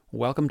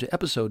Welcome to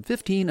episode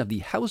 15 of The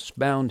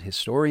Housebound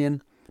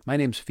Historian. My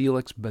name's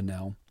Felix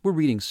Bunnell. We're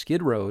reading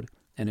Skid Road,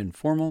 an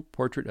informal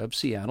portrait of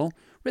Seattle,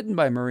 written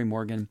by Murray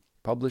Morgan,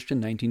 published in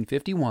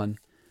 1951,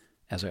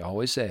 as I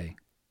always say,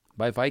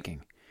 by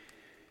Viking.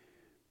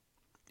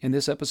 In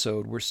this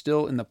episode, we're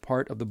still in the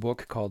part of the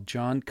book called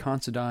John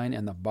Considine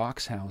and the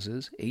Box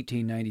Houses,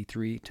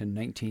 1893 to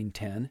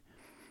 1910,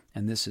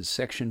 and this is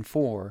section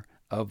 4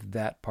 of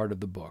that part of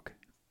the book.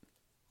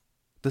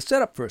 The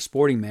setup for a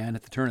sporting man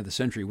at the turn of the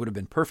century would have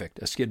been perfect,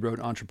 a Skid Road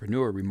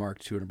entrepreneur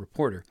remarked to a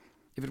reporter,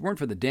 if it weren't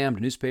for the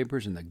damned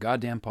newspapers and the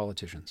goddamn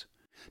politicians.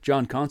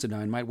 John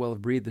Considine might well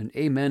have breathed an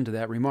amen to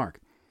that remark.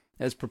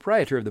 As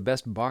proprietor of the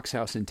best box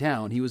house in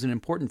town, he was an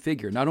important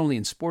figure not only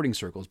in sporting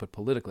circles but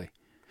politically.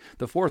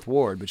 The Fourth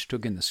Ward, which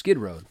took in the Skid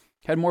Road,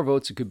 had more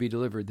votes that could be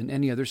delivered than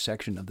any other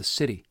section of the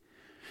city.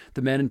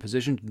 The men in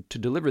position to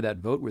deliver that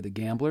vote were the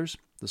gamblers,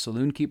 the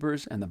saloon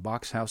keepers, and the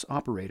box house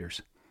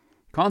operators.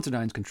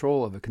 Considine's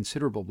control of a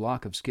considerable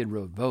block of Skid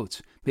Road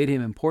votes made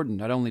him important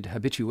not only to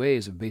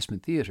habitués of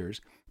basement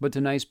theaters, but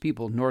to nice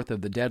people north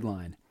of the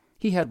deadline.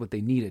 He had what they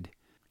needed.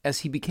 As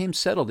he became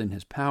settled in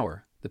his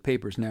power, the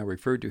papers now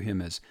referred to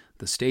him as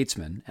the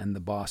statesman and the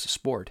boss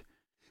sport,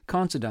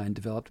 Considine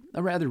developed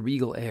a rather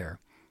regal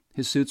air.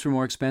 His suits were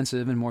more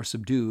expensive and more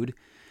subdued,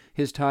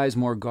 his ties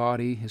more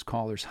gaudy, his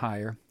collars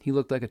higher. He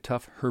looked like a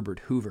tough Herbert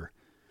Hoover.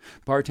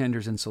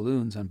 Bartenders in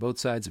saloons on both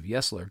sides of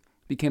Yesler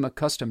became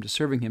accustomed to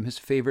serving him his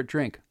favorite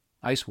drink,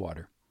 ice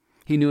water.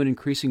 He knew an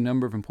increasing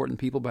number of important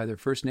people by their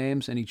first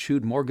names, and he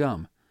chewed more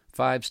gum,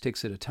 5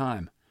 sticks at a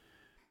time.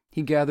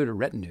 He gathered a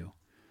retinue.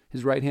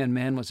 His right-hand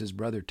man was his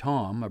brother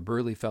Tom, a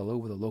burly fellow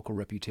with a local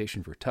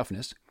reputation for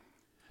toughness.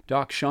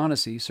 Doc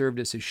Shaughnessy served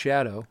as his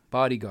shadow,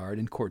 bodyguard,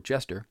 and court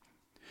jester.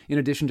 In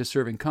addition to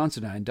serving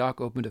Considine, Doc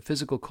opened a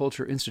physical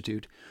culture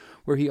institute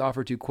where he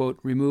offered to, quote,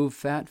 remove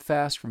fat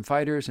fast from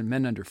fighters and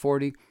men under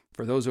 40.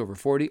 For those over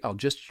 40, I'll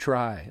just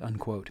try,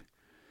 unquote.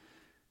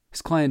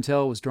 His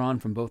clientele was drawn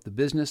from both the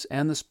business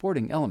and the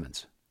sporting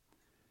elements.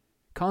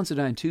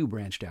 Considine, too,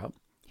 branched out.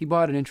 He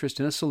bought an interest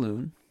in a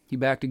saloon. He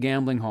backed a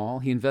gambling hall.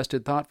 He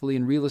invested thoughtfully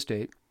in real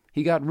estate.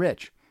 He got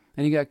rich,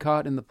 and he got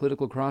caught in the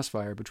political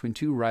crossfire between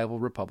 2 rival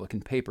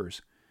Republican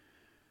papers.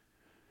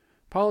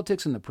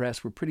 Politics and the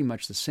press were pretty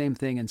much the same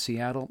thing in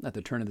Seattle at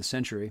the turn of the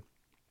century.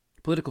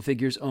 Political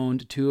figures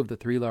owned 2 of the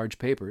 3 large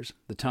papers,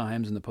 the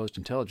Times and the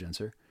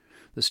Post-Intelligencer.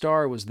 The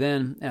Star was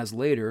then, as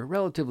later,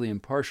 relatively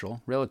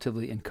impartial,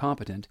 relatively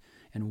incompetent,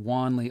 and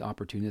wanly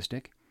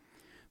opportunistic.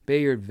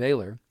 Bayard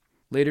Vaylor,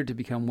 later to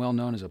become well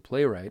known as a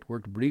playwright,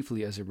 worked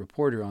briefly as a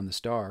reporter on the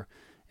Star,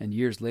 and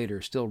years later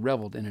still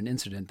reveled in an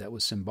incident that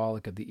was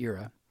symbolic of the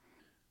era.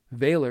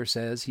 Vaylor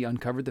says he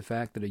uncovered the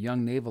fact that a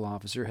young naval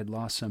officer had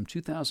lost some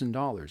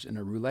 $2,000 in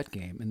a roulette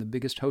game in the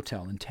biggest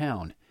hotel in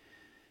town.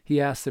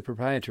 He asked the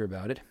proprietor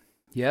about it.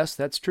 Yes,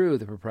 that's true,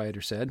 the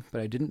proprietor said, but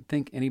I didn't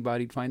think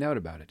anybody'd find out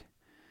about it.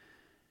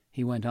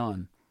 He went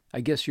on,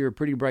 I guess you're a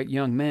pretty bright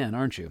young man,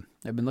 aren't you?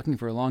 I've been looking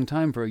for a long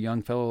time for a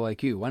young fellow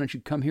like you. Why don't you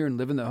come here and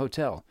live in the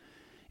hotel?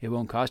 It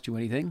won't cost you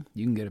anything.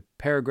 You can get a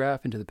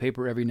paragraph into the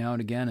paper every now and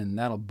again, and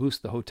that'll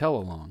boost the hotel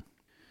along.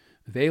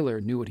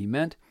 Vaylor knew what he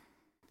meant.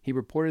 He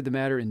reported the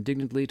matter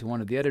indignantly to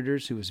one of the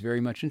editors, who was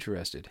very much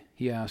interested.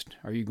 He asked,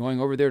 Are you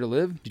going over there to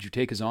live? Did you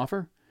take his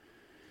offer?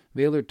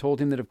 Vaylor told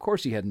him that of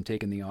course he hadn't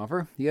taken the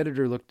offer. The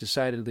editor looked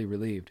decidedly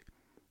relieved.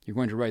 You're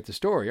going to write the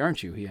story,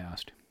 aren't you? He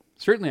asked.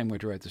 Certainly I'm going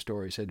to write the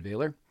story, said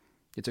Vaylor.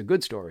 It's a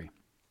good story.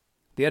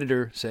 The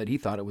editor said he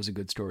thought it was a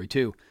good story,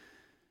 too.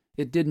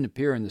 It didn't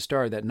appear in the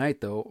Star that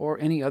night, though, or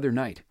any other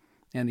night,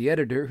 and the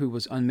editor, who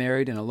was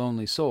unmarried and a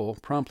lonely soul,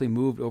 promptly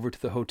moved over to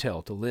the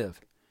hotel to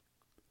live.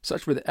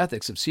 Such were the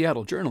ethics of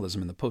Seattle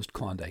journalism in the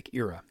post-Klondike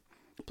era.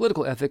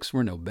 Political ethics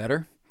were no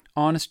better.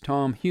 Honest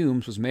Tom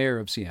Humes was mayor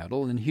of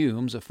Seattle, and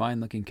Humes, a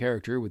fine-looking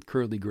character with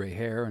curly gray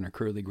hair and a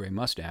curly gray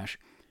mustache.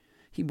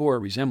 He bore a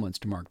resemblance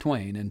to Mark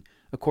Twain, and,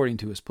 according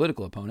to his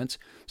political opponents,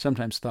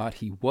 sometimes thought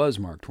he was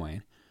Mark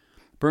Twain,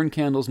 burned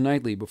candles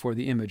nightly before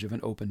the image of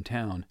an open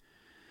town.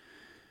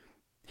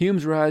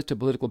 Hume's rise to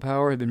political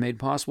power had been made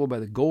possible by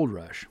the gold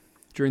rush.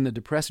 During the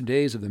depressed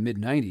days of the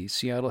mid-90s,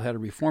 Seattle had a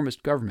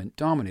reformist government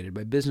dominated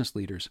by business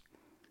leaders.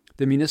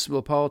 The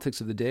municipal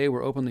politics of the day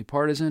were openly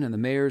partisan, and the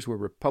mayors were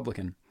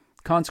Republican.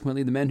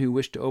 Consequently, the men who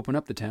wished to open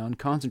up the town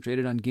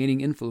concentrated on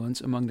gaining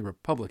influence among the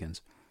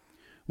Republicans.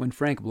 When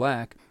Frank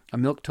Black, a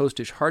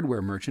milquetoastish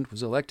hardware merchant,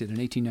 was elected in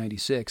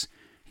 1896,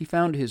 he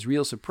found to his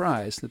real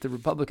surprise that the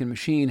Republican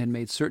machine had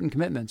made certain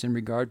commitments in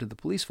regard to the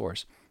police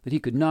force that he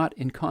could not,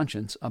 in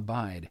conscience,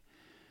 abide.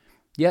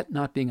 Yet,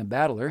 not being a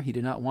battler, he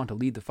did not want to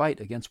lead the fight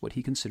against what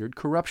he considered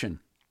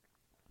corruption.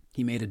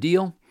 He made a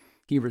deal,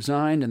 he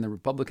resigned, and the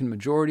Republican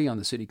majority on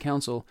the city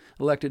council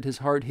elected his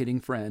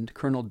hard-hitting friend,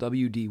 Colonel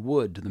W.D.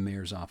 Wood, to the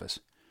mayor's office.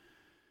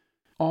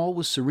 All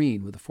was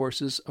serene with the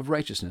forces of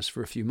righteousness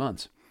for a few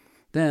months.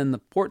 Then the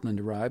Portland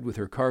arrived with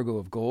her cargo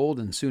of gold,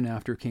 and soon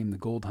after came the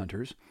gold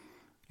hunters.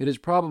 It is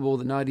probable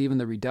that not even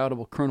the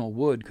redoubtable Colonel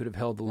Wood could have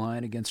held the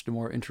line against a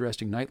more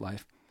interesting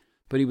nightlife,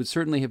 but he would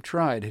certainly have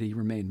tried had he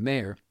remained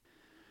mayor.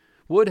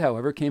 Wood,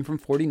 however, came from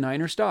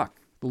 49er stock,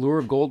 The lure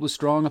of gold was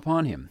strong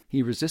upon him.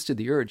 He resisted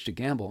the urge to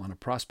gamble on a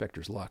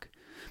prospector's luck.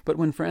 But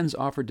when friends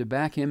offered to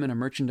back him in a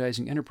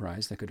merchandising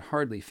enterprise that could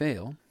hardly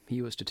fail —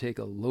 he was to take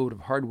a load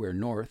of hardware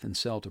north and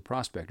sell to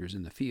prospectors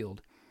in the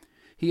field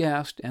 — he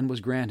asked and was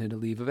granted a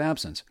leave of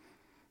absence.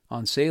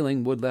 On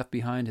sailing, Wood left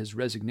behind his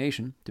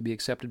resignation to be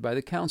accepted by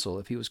the council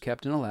if he was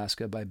kept in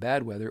Alaska by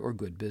bad weather or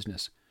good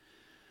business.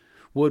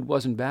 Wood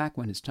wasn't back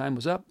when his time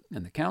was up,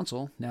 and the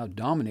council, now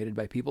dominated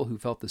by people who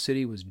felt the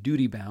city was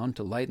duty-bound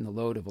to lighten the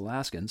load of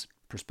Alaskans,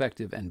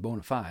 prospective and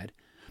bona fide,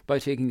 by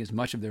taking as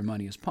much of their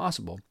money as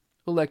possible,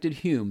 elected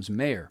Humes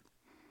mayor.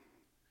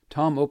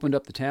 Tom opened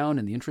up the town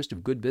in the interest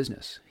of good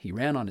business. He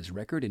ran on his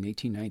record in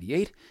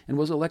 1898 and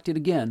was elected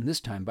again, this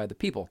time by the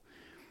people.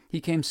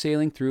 He came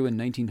sailing through in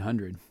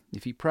 1900.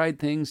 If he pried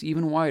things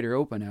even wider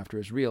open after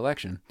his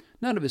re-election,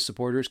 none of his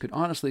supporters could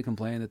honestly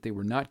complain that they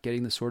were not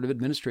getting the sort of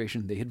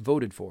administration they had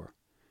voted for.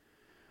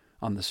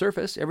 On the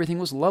surface, everything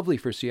was lovely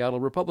for Seattle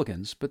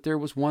Republicans, but there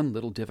was one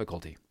little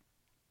difficulty.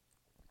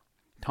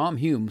 Tom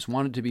Humes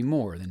wanted to be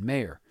more than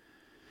mayor.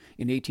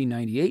 In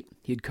 1898,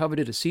 he had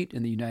coveted a seat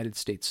in the United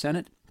States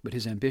Senate, but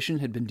his ambition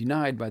had been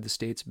denied by the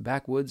state's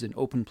backwoods and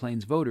open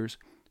plains voters,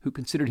 who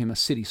considered him a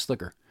city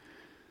slicker.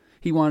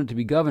 He wanted to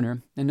be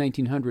governor, and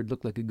 1900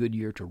 looked like a good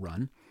year to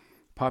run.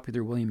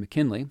 Popular William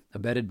McKinley,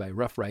 abetted by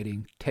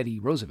rough-riding Teddy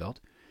Roosevelt,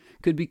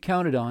 could be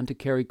counted on to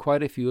carry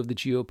quite a few of the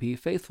GOP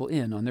faithful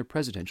in on their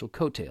presidential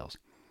coattails.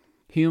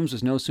 Humes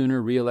was no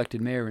sooner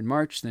re-elected mayor in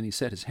March than he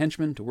set his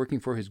henchmen to working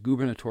for his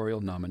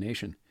gubernatorial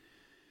nomination.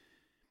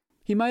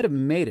 He might have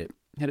made it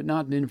had it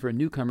not been for a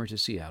newcomer to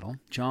Seattle,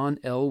 John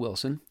L.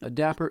 Wilson, a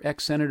dapper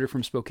ex-senator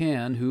from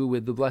Spokane who,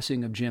 with the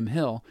blessing of Jim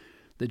Hill,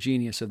 the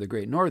genius of the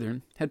Great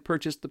Northern, had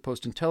purchased the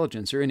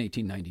Post-Intelligencer in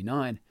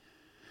 1899.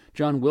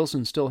 John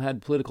Wilson still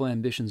had political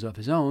ambitions of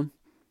his own.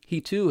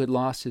 He, too, had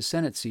lost his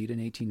Senate seat in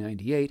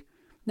 1898.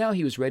 Now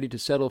he was ready to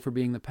settle for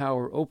being the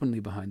power openly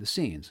behind the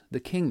scenes, the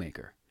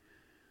kingmaker.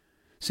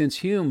 Since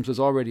Humes was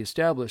already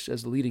established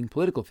as the leading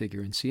political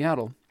figure in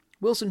Seattle,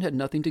 Wilson had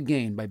nothing to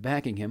gain by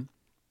backing him.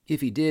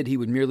 If he did, he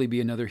would merely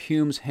be another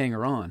Humes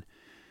hanger-on.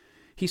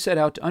 He set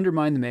out to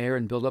undermine the mayor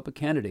and build up a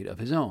candidate of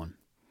his own.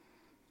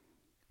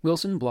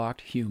 Wilson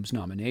blocked Humes'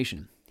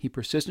 nomination. He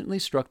persistently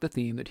struck the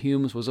theme that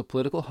Humes was a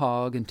political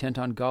hog intent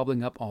on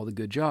gobbling up all the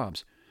good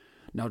jobs.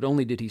 Not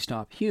only did he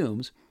stop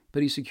Humes,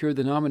 but he secured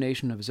the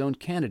nomination of his own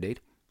candidate,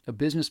 a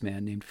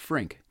businessman named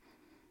Frink.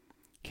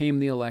 Came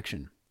the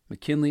election.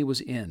 McKinley was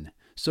in.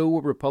 So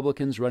were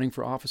Republicans running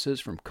for offices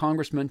from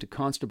congressman to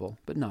constable,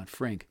 but not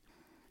Frink.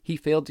 He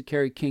failed to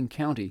carry King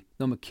County,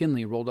 though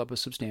McKinley rolled up a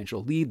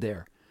substantial lead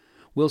there.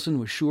 Wilson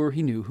was sure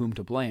he knew whom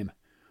to blame.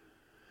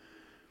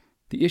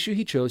 The issue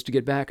he chose to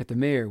get back at the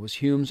mayor was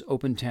Humes'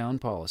 open town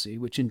policy,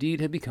 which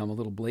indeed had become a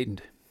little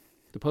blatant.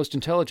 The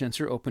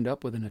Post-Intelligencer opened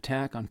up with an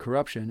attack on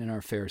corruption in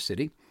our fair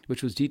city,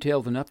 which was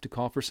detailed enough to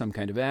call for some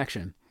kind of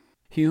action.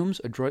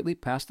 Humes adroitly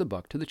passed the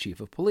buck to the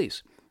chief of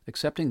police,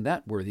 accepting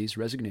that worthy's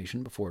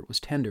resignation before it was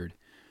tendered.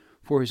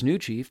 For his new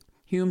chief,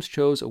 Humes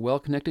chose a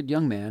well-connected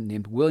young man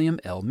named William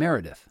L.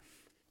 Meredith.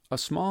 A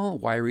small,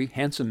 wiry,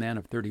 handsome man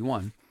of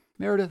 31,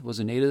 Meredith was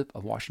a native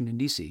of Washington,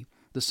 D.C.,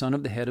 the son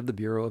of the head of the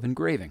Bureau of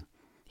Engraving.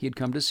 He had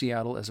come to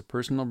Seattle as a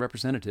personal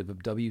representative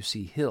of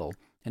W.C. Hill,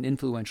 an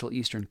influential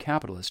Eastern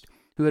capitalist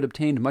who had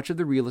obtained much of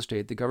the real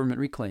estate the government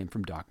reclaimed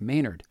from Doc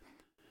Maynard.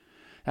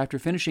 After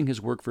finishing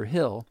his work for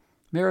Hill,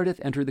 Meredith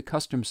entered the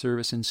Customs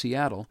Service in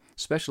Seattle,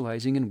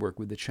 specializing in work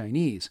with the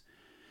Chinese.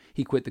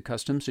 He quit the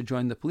Customs to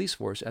join the police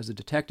force as a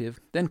detective,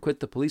 then quit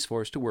the police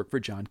force to work for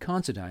John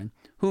Considine,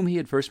 whom he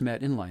had first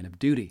met in line of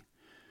duty.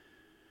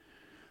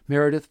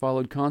 Meredith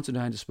followed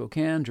Considine to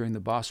Spokane during the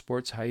Boss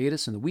Sports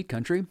hiatus in the wheat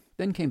country,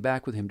 then came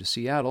back with him to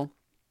Seattle.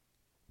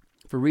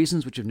 For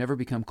reasons which have never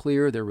become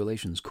clear, their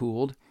relations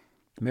cooled.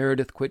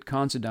 Meredith quit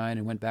Considine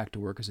and went back to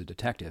work as a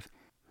detective.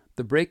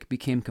 The break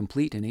became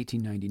complete in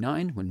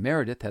 1899 when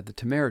Meredith had the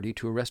temerity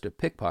to arrest a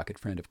pickpocket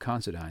friend of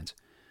Considine's.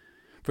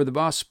 For the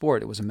Boss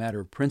Sport, it was a matter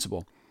of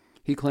principle.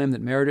 He claimed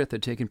that Meredith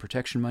had taken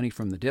protection money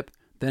from the dip,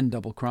 then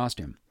double-crossed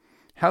him.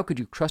 How could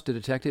you trust a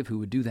detective who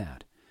would do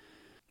that?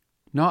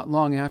 Not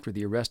long after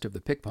the arrest of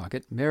the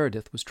pickpocket,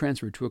 Meredith was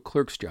transferred to a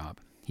clerk's job.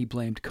 He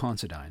blamed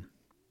Considine.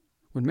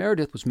 When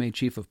Meredith was made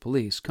chief of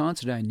police,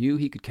 Considine knew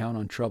he could count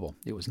on trouble.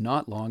 It was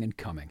not long in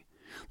coming.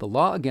 The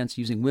law against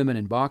using women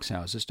in box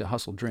houses to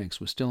hustle drinks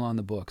was still on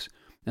the books,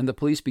 and the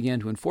police began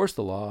to enforce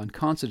the law on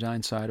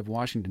Considine's side of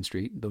Washington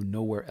Street, though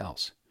nowhere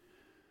else.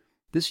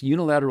 This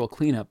unilateral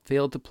cleanup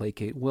failed to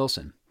placate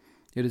Wilson.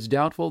 It is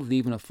doubtful that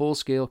even a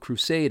full-scale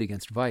crusade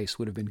against vice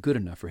would have been good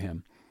enough for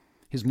him.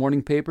 His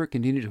morning paper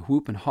continued to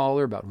whoop and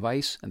holler about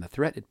vice and the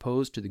threat it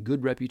posed to the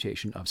good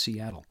reputation of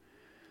Seattle.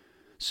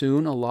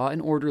 Soon a Law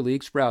and Order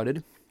League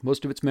sprouted.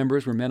 Most of its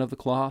members were men of the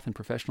cloth and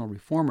professional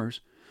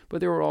reformers, but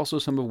there were also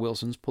some of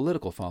Wilson's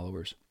political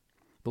followers.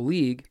 The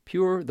League,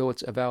 pure though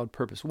its avowed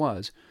purpose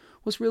was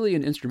really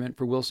an instrument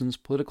for Wilson's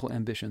political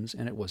ambitions,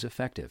 and it was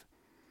effective.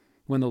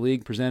 When the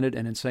League presented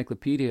an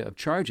encyclopedia of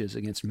charges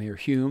against Mayor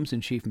Humes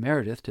and Chief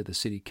Meredith to the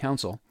city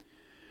council,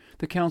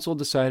 the council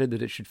decided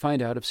that it should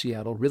find out if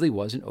Seattle really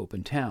was an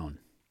open town.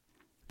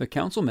 The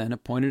councilmen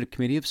appointed a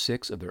committee of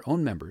 6 of their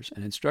own members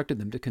and instructed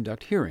them to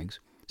conduct hearings,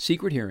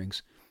 secret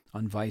hearings,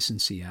 on Vice in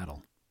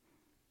Seattle.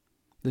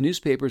 The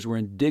newspapers were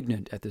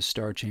indignant at this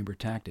Star Chamber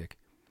tactic.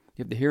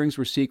 If the hearings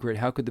were secret,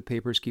 how could the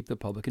papers keep the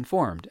public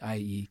informed,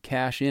 i.e.,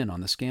 cash in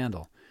on the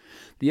scandal?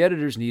 The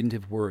editors needn't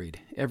have worried.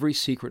 Every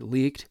secret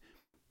leaked.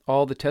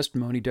 All the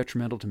testimony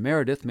detrimental to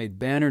Meredith made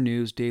banner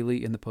news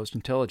daily in the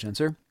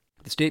Post-Intelligencer.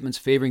 The statements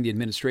favoring the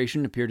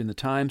administration appeared in the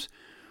Times,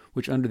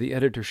 which under the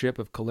editorship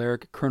of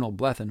choleric Colonel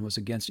Blethen was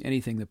against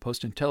anything the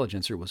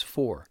Post-Intelligencer was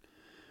for.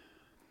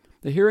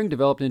 The hearing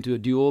developed into a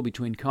duel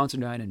between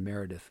Considine and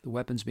Meredith, the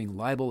weapons being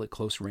libel at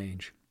close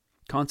range.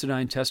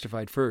 Considine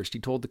testified first. He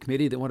told the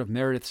committee that one of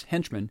Meredith's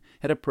henchmen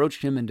had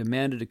approached him and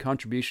demanded a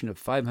contribution of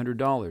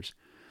 $500,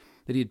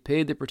 that he had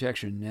paid the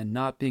protection and,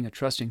 not being a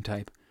trusting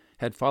type,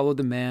 had followed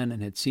the man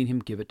and had seen him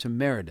give it to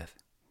Meredith.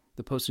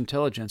 The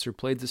Post-Intelligencer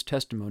played this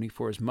testimony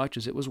for as much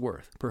as it was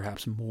worth,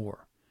 perhaps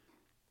more.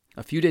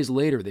 A few days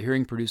later, the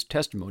hearing produced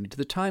testimony to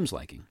the Times'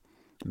 liking.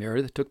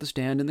 Meredith took the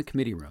stand in the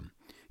committee room.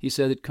 He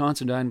said that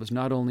Considine was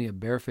not only a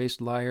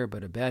barefaced liar,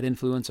 but a bad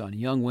influence on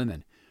young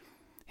women.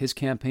 His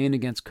campaign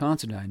against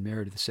Considine,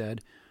 Meredith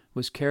said,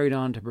 was carried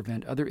on to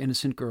prevent other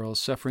innocent girls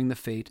suffering the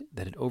fate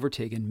that had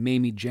overtaken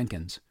Mamie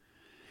Jenkins.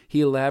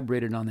 He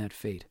elaborated on that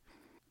fate.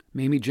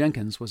 Mamie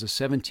Jenkins was a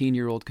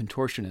 17-year-old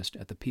contortionist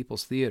at the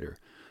People's Theater,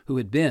 who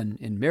had been,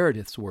 in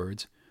Meredith's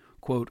words,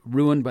 quote,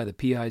 ruined by the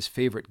PI's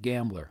favorite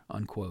gambler,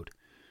 unquote.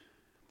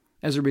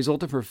 As a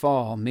result of her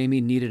fall,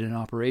 Mamie needed an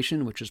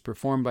operation which was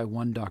performed by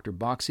one Dr.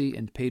 Boxey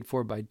and paid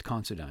for by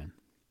Considine.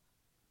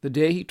 The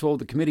day he told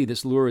the committee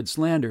this lurid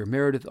slander,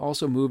 Meredith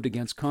also moved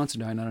against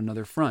Considine on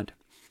another front.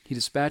 He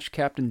dispatched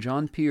Captain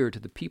John Peer to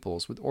the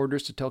People's with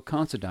orders to tell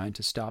Considine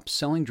to stop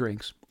selling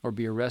drinks or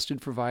be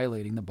arrested for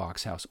violating the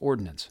box house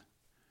ordinance.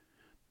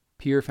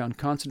 Peer found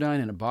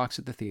Considine in a box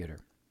at the theater.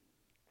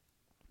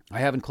 "I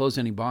haven't closed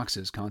any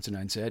boxes,"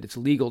 Considine said. "It's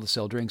legal to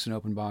sell drinks in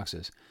open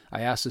boxes.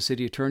 I asked the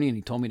city attorney and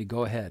he told me to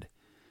go ahead."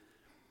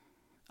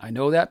 "I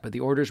know that, but the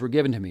orders were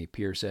given to me,"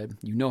 Peer said.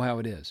 "You know how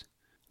it is."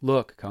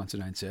 "Look,"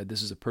 Considine said,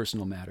 "this is a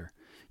personal matter.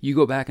 You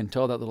go back and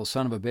tell that little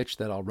son of a bitch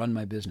that I'll run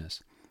my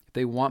business. If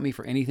they want me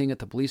for anything at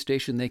the police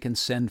station, they can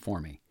send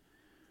for me."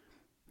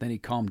 Then he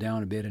calmed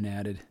down a bit and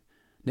added,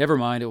 "Never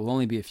mind, it will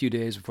only be a few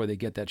days before they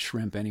get that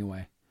shrimp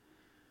anyway."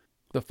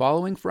 The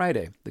following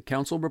Friday, the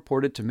council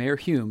reported to Mayor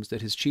Humes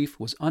that his chief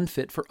was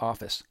unfit for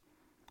office.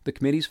 The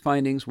committee's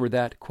findings were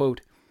that, quote,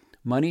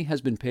 money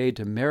has been paid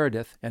to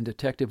Meredith and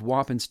Detective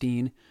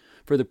Wappenstein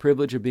for the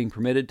privilege of being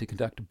permitted to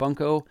conduct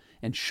bunco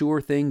and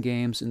sure thing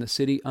games in the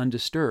city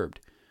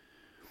undisturbed,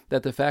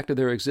 that the fact of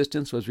their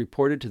existence was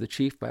reported to the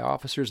chief by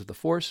officers of the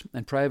force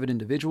and private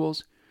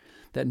individuals,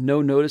 that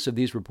no notice of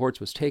these reports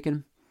was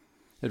taken,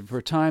 that for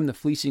a time the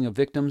fleecing of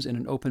victims in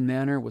an open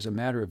manner was a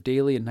matter of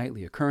daily and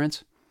nightly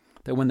occurrence,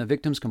 that when the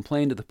victims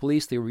complained to the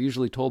police, they were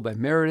usually told by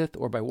Meredith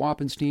or by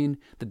Wappenstein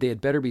that they had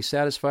better be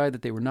satisfied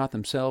that they were not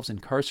themselves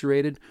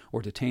incarcerated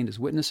or detained as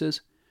witnesses,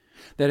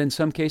 that in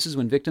some cases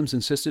when victims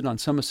insisted on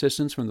some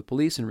assistance from the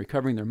police in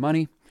recovering their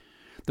money,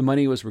 the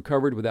money was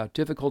recovered without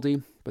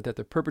difficulty, but that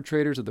the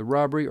perpetrators of the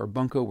robbery or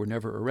bunco were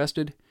never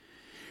arrested,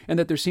 and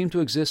that there seemed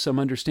to exist some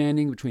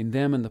understanding between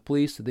them and the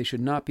police that they should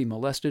not be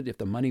molested if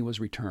the money was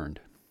returned.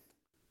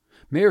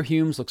 Mayor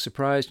Humes looked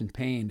surprised and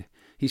pained.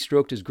 He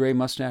stroked his gray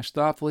mustache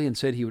thoughtfully and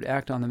said he would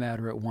act on the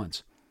matter at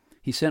once.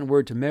 He sent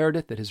word to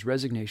Meredith that his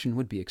resignation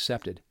would be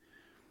accepted.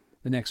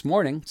 The next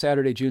morning,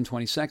 Saturday, June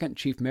 22nd,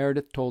 Chief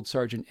Meredith told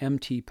Sergeant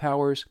M.T.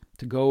 Powers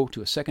to go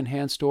to a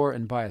second-hand store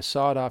and buy a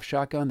sawed-off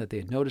shotgun that they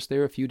had noticed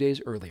there a few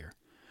days earlier.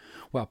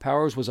 While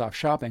Powers was off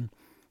shopping,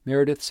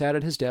 Meredith sat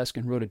at his desk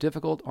and wrote a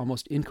difficult,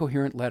 almost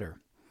incoherent letter.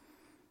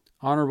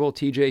 Honorable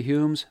T.J.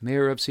 Humes,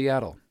 Mayor of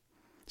Seattle.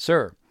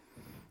 Sir,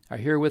 I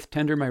herewith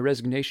tender my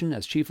resignation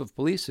as Chief of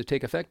Police to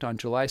take effect on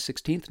July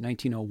 16,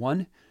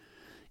 1901.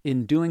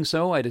 In doing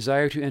so, I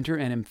desire to enter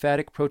an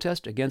emphatic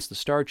protest against the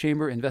Star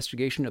Chamber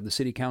investigation of the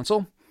City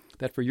Council,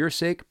 that for your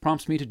sake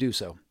prompts me to do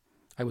so.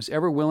 I was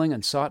ever willing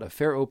and sought a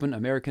fair open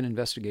American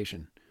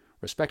investigation.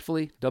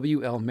 Respectfully,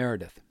 W.L.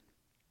 Meredith.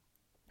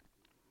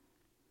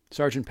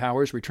 Sergeant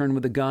Powers returned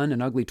with a gun,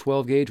 an ugly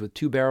 12-gauge with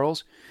 2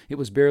 barrels. It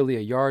was barely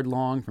a yard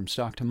long from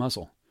stock to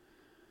muzzle.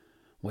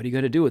 "What are you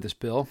going to do with this,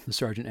 Bill?" the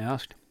sergeant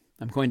asked.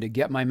 "I'm going to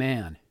get my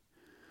man."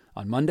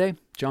 On Monday,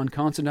 John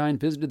Considine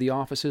visited the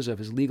offices of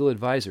his legal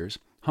advisers,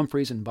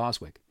 Humphreys and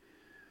Boswick.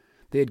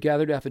 They had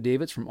gathered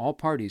affidavits from all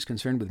parties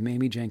concerned with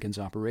Mamie Jenkins'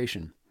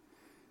 operation.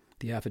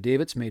 The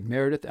affidavits made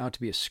Meredith out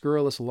to be a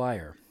scurrilous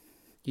liar.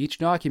 Each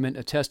document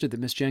attested that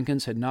Miss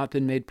Jenkins had not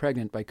been made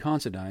pregnant by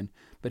Considine,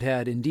 but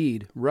had,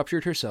 indeed,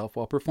 ruptured herself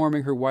while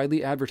performing her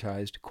widely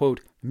advertised,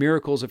 quote,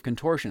 miracles of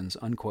contortions,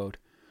 unquote,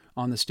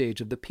 on the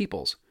stage of the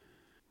People's.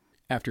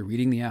 After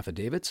reading the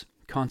affidavits,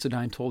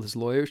 Considine told his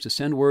lawyers to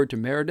send word to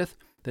Meredith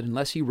that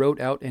unless he wrote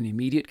out an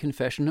immediate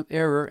confession of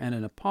error and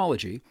an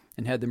apology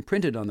and had them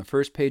printed on the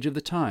first page of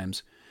the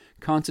Times,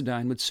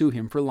 Considine would sue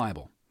him for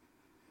libel.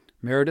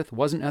 Meredith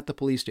wasn't at the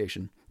police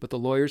station, but the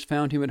lawyers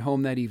found him at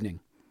home that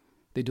evening.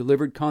 They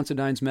delivered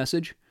Considine's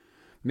message.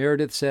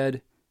 Meredith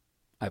said,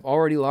 "I've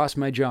already lost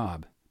my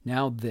job.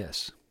 Now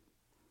this.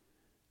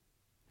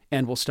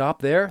 And we'll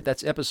stop there.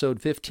 That's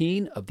episode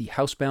 15 of The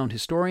Housebound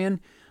Historian.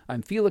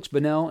 I'm Felix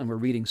Bunnell, and we're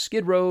reading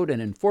Skid Road, an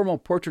informal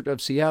portrait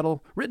of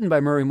Seattle, written by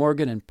Murray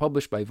Morgan and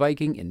published by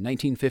Viking in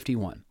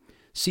 1951.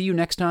 See you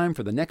next time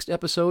for the next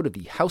episode of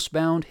The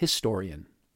Housebound Historian.